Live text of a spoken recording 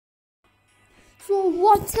So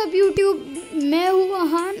what's up YouTube, मैं हूँ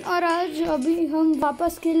अहान और आज अभी हम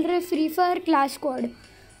वापस खेल रहे फ्री फायर क्लैश स्क्वाड।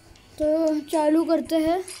 तो चालू करते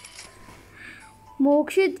हैं।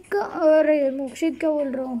 मोक्षित क्या बोल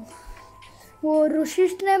रहा हूँ, वो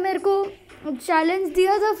ऋषिश ने मेरे को चैलेंज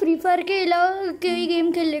दिया था फ्री फायर के अलावा कोई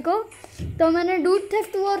गेम खेलने को, तो मैंने डूड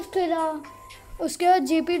थेफ्ट वॉर्स खेला। उसके बाद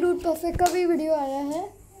जेपी डूड परफेक्ट का भी वीडियो आया है,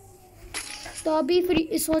 तो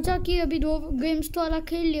अभी सोचा कि अभी दो गेम्स तो अलग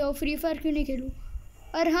खेल लिया और फ्री फायर क्यों नहीं खेलूँ।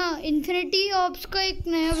 और हाँ, इन्फिनिटी ऑप्स का एक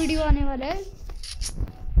नया वीडियो आने वाला है,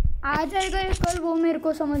 आ जाएगा या कल वो मेरे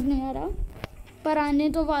को समझ नहीं आ रहा, पर आने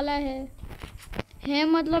तो वाला है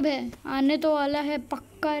मतलब है, आने तो वाला है,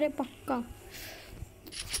 पक्का रे पक्का।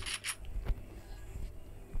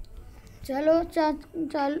 चलो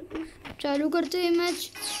चालू करते हैं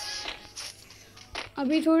मैच।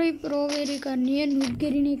 अभी थोड़ी प्रोगिरी करनी है,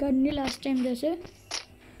 नूबगिरी नहीं करनी लास्ट टाइम जैसे।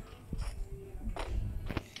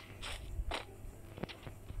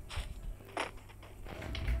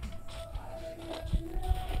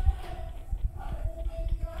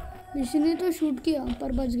 किसी ने तो शूट किया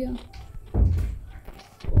पर बच गया।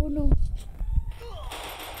 Oh no,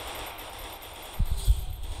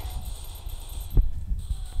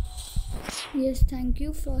 yes thank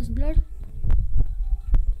you first blood.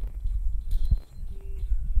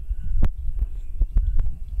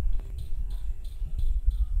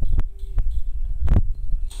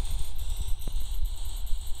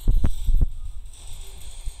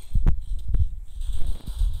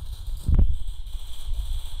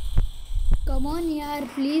 Come on यार,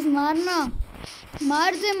 प्लीज मारना,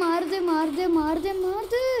 मार दे मार दे मार दे मार दे मार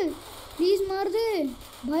दे, प्लीज मार दे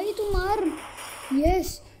भाई, तू मार।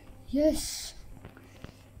 यस यस,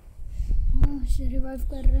 हाँ रिवाइव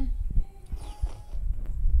कर रहे हैं।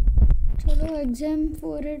 चलो एग्जाम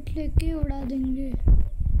 48 लेके उड़ा देंगे,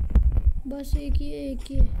 बस एक ही है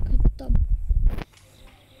खत्म।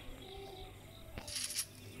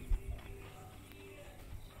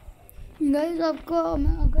 गाइस, आपको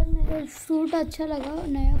अगर मेरा सूट अच्छा लगा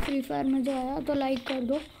नया फ्री फायर में जो आया तो लाइक कर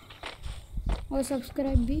दो और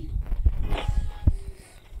सब्सक्राइब भी।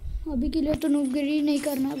 अभी के लिए तो नूबगिरी नहीं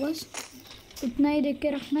करना है, बस इतना ही देख के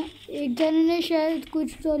रखना है। एक जने ने शायद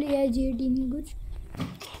कुछ तो लिया है, जीटी ने कुछ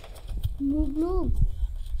नूब लोग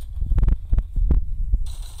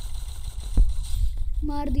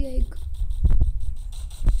मार दिया, एक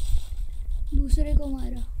दूसरे को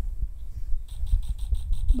मारा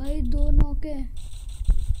भाई, दो नौके।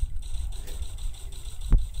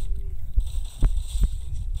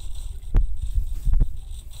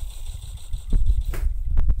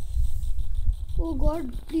 ओ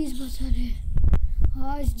गॉड प्लीज बचा ले,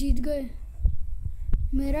 आज जीत गए,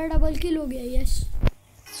 मेरा डबल किल हो गया। यस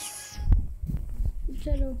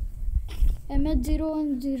चलो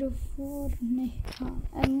MS0104 नहीं, हाँ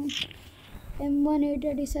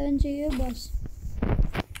M1887 चाहिए,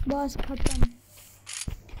 बस खत्म।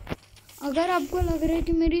 अगर आपको लग रहा है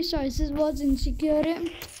कि मेरी चॉइसेस बहुत इनसिक्योर है,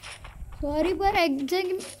 सॉरी, पर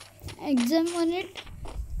एग्जाम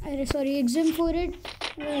 48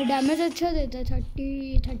 डैमेज अच्छा देता है,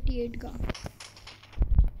 38 का।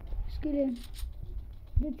 इसके लिए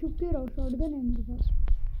जो छुप के रहो, शॉटगन है मेरे पास।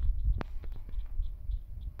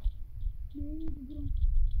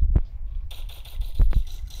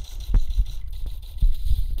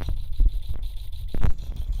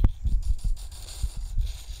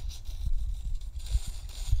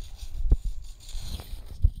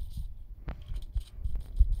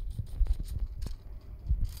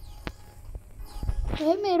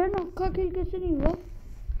 भाई मेरा नौका किल कैसे नहीं हुआ?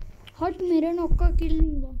 हट, मेरा नौका किल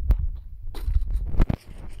नहीं हुआ।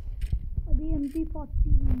 अभी MP40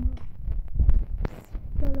 लूँगा।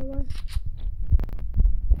 चलो बस,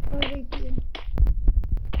 और देखिए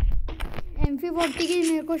MP40 की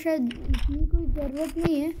मेरे को शायद इतनी कोई ज़रूरत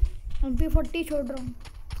नहीं है, MP40 छोड़ रहा हूँ,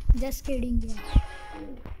 जस्ट किडिंग।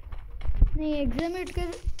 नहीं, एग्जाम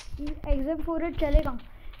 48 चलेगा।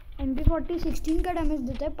 MP40 16 का डैमेज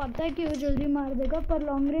देता है, पता है कि वो जल्दी मार देगा, पर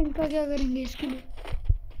लॉन्ग रेंज का क्या करेंगे इसके लिए।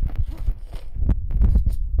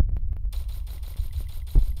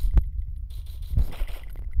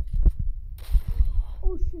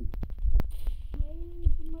 ओह शिट भाई,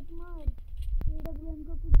 तुम मत मार, AWM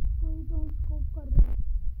का कोई तो स्कोप कर रहा है,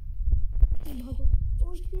 भागो।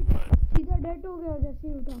 ओह शिट, सीधा डेड हो गया जैसे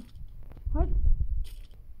ही उठा। हट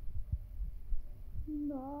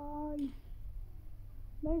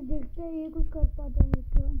बस देखते हैं ये कुछ कर पाता है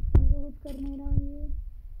क्या। मुझे कुछ कर नहीं रहा, ये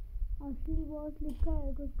असली बॉस लिखा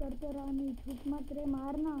है, कुछ करते रहा नहीं। छूट मत रे,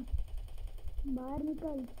 मारना, बाहर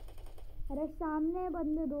निकल। अरे सामने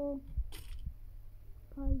बंदे दो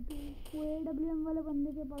फालतू, वो AWM वाले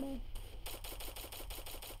बंदे के पड़े।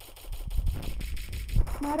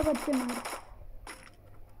 मार बच्चे मार।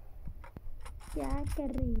 क्या कर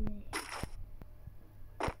रही है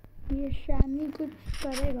ये? शामी कुछ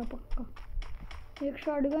करेगा पक्का। एक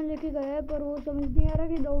शॉटगन लेके गया है पर वो समझ नहीं आ रहा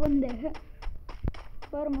कि दो बंदे हैं।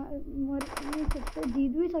 पर मर नहीं सकते,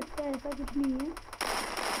 जीत भी सकता है, ऐसा कुछ नहीं है।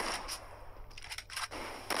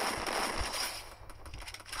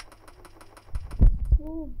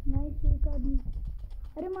 ओह नाइस, एक आदमी।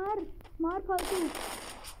 अरे मार मार फालतू।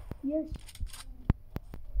 यस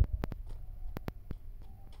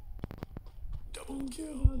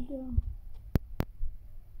भाग गया।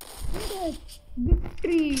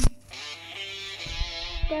 विक्ट्री,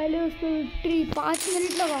 पहले उस पर विक्ट्री। 5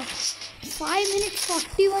 मिनट लगा, 5 मिनट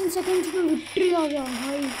 41 सेकेंड्स में विक्ट्री आ गया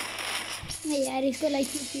भाई। नहीं यार इसको लाइक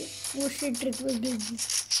कीजिए। वो शिट ट्रिक वो गिर गई,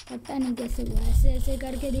 पता नहीं कैसे हुआ। ऐसे ऐसे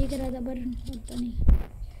करके देख रहा था पर पता नहीं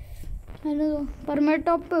है ना। तो पर मैं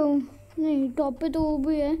टॉप पे हूँ। नहीं टॉप पे तो वो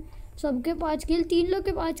भी है, सबके 5 किल, 3 लोग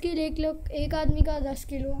के 5 किल, एक आदमी का 10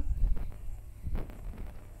 किल हुआ।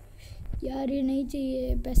 यार ये नहीं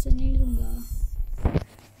चाहिए, पैसे नहीं दूंगा।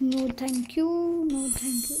 No thank you, no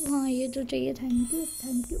thank you. हाँ ये तो चाहिए, थैंक यू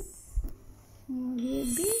थैंक यू। और ये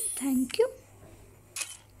भी थैंक यू।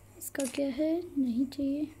 इसका क्या है? नहीं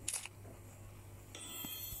चाहिए।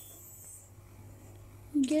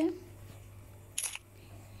 क्या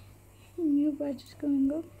न्यू पैचेस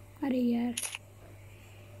कमिंग अप? अरे यार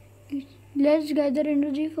let's gather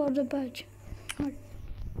energy for the patch.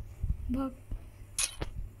 भाग,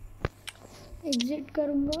 एग्जिट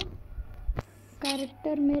करूँगा।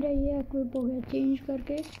 कैरेक्टर मेरा ये इक्विप हो गया, चेंज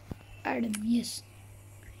करके Adam. Yes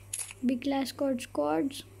big class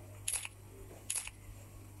squads.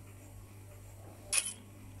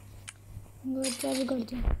 चालू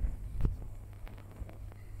करते हैं।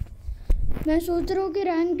 मैं सोच रहा हूँ कि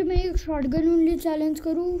रैंक्ड में एक शॉटगन ओनली चैलेंज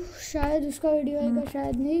करूँ। शायद उसका वीडियो आएगा,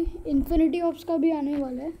 शायद नहीं। इन्फिनिटी ऑप्स का भी आने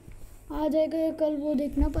वाला है, आ जाएगा या कल, वो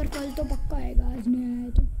देखना। पर कल तो पक्का आएगा, आज नहीं आया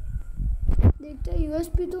तो देखते हैं।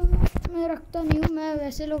 यूएसपी तो मैं रखता नहीं हूँ, मैं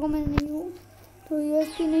वैसे लोगों में नहीं हूँ, तो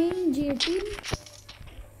यूएसपी नहीं। जी18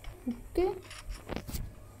 ओके,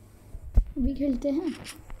 अभी खेलते हैं,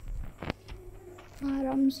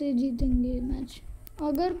 आराम से जीतेंगे मैच।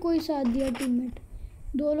 अगर कोई साथ दिया टीममेट,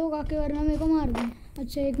 2 लोग आके वरना मेरे को मार दें।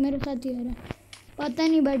 अच्छा एक मेरे साथ ही आ रहा है, पता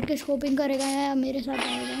नहीं बैठ के स्कोपिंग करेगा या मेरे साथ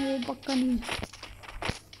आएगा, वो पक्का नहीं है।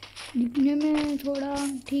 दिखने में थोड़ा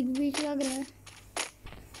ठीक भी लग रहा है।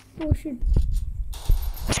 Oh shit,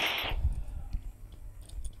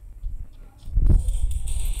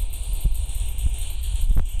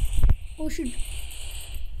 oh shit,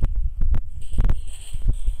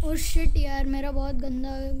 oh shit यार मेरा बहुत गंदा,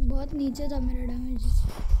 बहुत नीचे था मेरा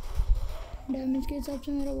डैमेज के हिसाब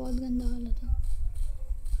से मेरा बहुत गंदा हालत था।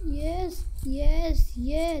 यस यस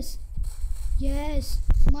यस यस,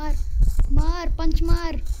 मार मार, पंच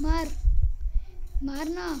मार मार,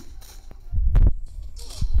 मारना।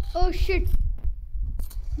 ओह शिट,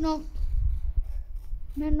 नॉक,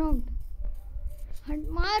 मैं नॉक। हट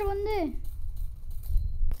मार बंदे,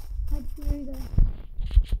 हट इधर,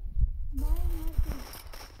 बाय मार तू।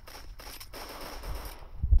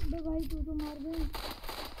 अबे भाई तू तो मार दे।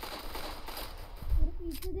 अरे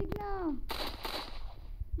पीछे देखना,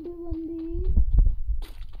 दो बंदी।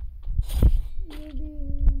 ये भी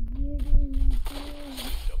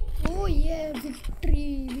ओह ये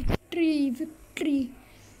विक्ट्री विक्ट्री विक्ट्री।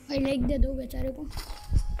 भाई लाइक दे दो बेचारे को।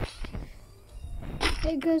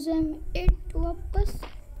 एक गजम 8 वापस।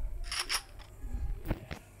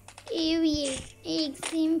 एक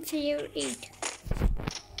सिम फेव 8।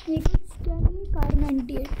 ये कुछ क्या है? कार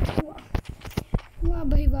 98। वाह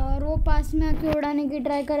भाई वाह। और वो पास में आके उड़ाने की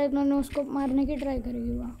ट्राई करे तो उन्होंने उसको मारने की ट्राई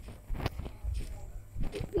करेगी। वाह,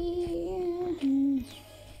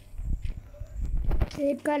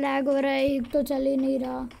 एक का लैग हो रहा है, एक तो चल ही नहीं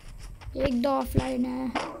रहा, एक दो ऑफलाइन है।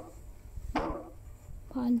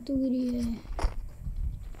 फालतूगिरी है,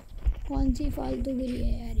 कौन सी फालतूगिरी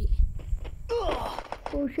है यार ये।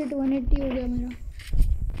 ओह शिट 180 हो गया मेरा।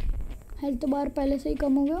 हेल्थ बार पहले से ही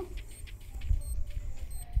कम हो गया।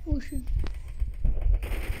 ओह शिट,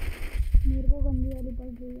 मेरे को गंदी वाली पड़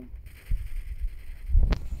रही है।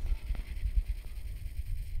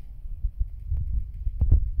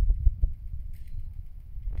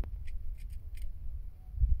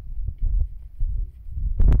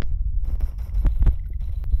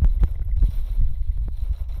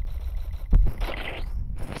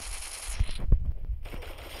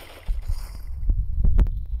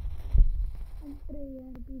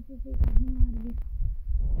 यार पीछे से कहीं मार दी।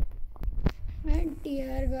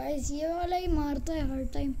 यार गाइस ये वाला ही मारता है हर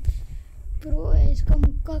टाइम, प्रो है, इसका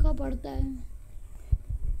मुक्का का पड़ता है।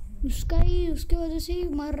 उसके वजह से ही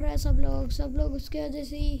मर रहा है सब लोग उसके वजह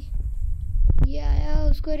से ही। ये आया,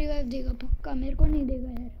 उसको रिवाइव देगा पक्का, मेरे को नहीं देगा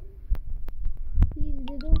यार, प्लीज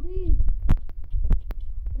दे दो भी।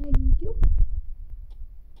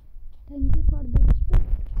 Thank you for the respect.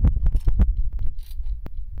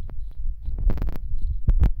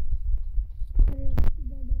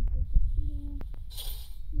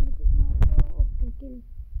 Okay kill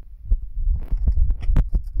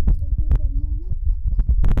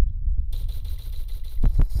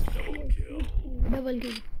double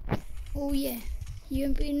kill. ओ ये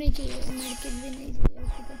यूएमपी नहीं चाहिए, मेडिकेट भी नहीं चाहिए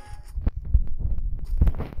उसको।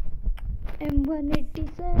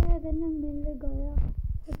 M187 मिल गया,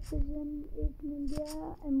 ऑक्सीजन 8 मिल गया,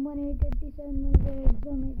 M1887 मिल गया,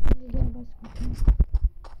 एग्जाम 8 मिल गया, बस खत्म।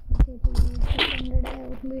 ओके तो 600 है,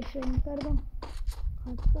 उसमें ट्रेन कर दो,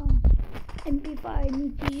 खत्म। MP5 नहीं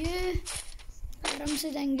चाहिए, आराम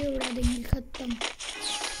से जाएंगे उड़ा देंगे, खत्म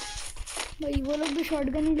भाई। वो लोग भी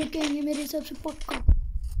शॉटगन ही लेके आएंगे मेरे हिसाब से पक्का।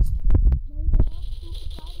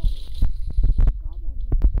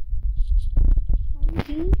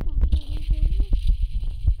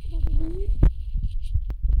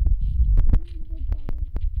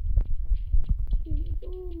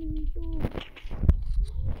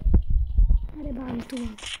 अरे भाग तू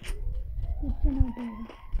कुछ ना उठाएगा।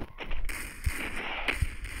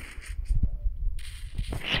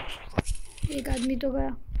 एक आदमी तो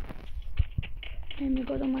गया, मेरे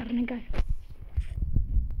को तो मारने का है।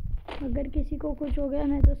 अगर किसी को कुछ हो गया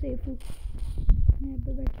मैं तो सेफ हूँ, मैं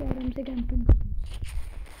पे बैठ के आराम से कैंपिंग करूँगा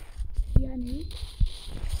या नहीं।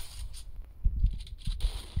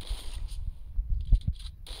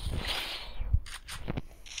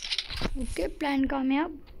 ओके प्लान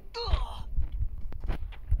कामयाब,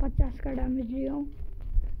 50 का डैमेज लिया हूँ।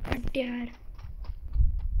 कट यार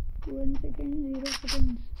 1 सेकेंड 0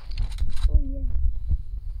 सेकेंड। ओ ये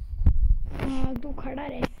हाँ तू खड़ा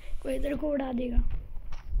रहे, कोई इधर को उड़ा देगा।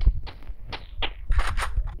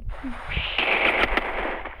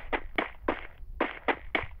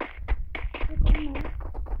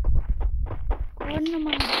 कौन न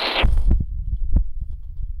मार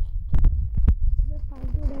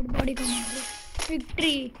फालतू डेड बॉडी को मार दो।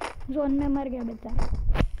 विक्ट्री जोन में मर गया बेचारा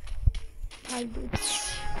फालतू।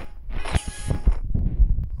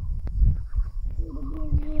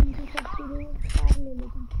 कार ले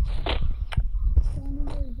लेता हूँ,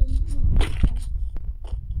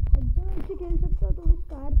 खेल सकता हो तो भी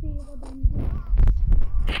कार चाहिए था।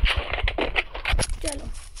 चलो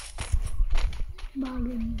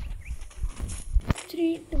भागेंगे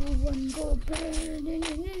 3 2 1 गो।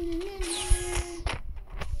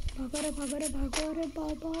 भागो रे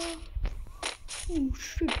बाबा। Oh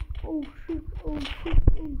shit oh shit oh shit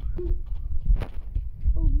oh shit.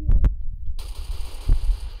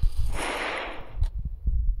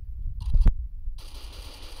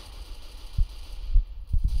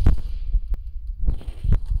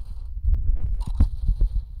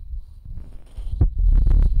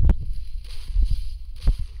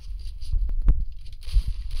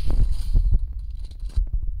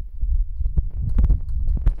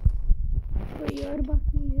 और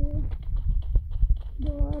बाकी है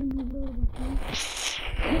 2 और मिनट बाकी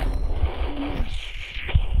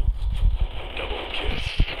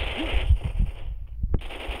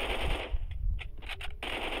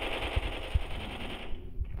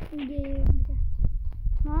ये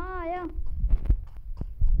हाँ आया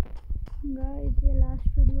गाइस। ये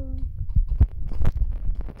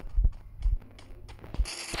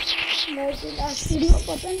लास्ट वीडियो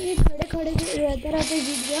पता नहीं खड़े रहते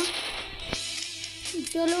जीत गया।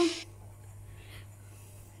 चलो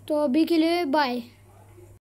तो अभी के लिए बाय।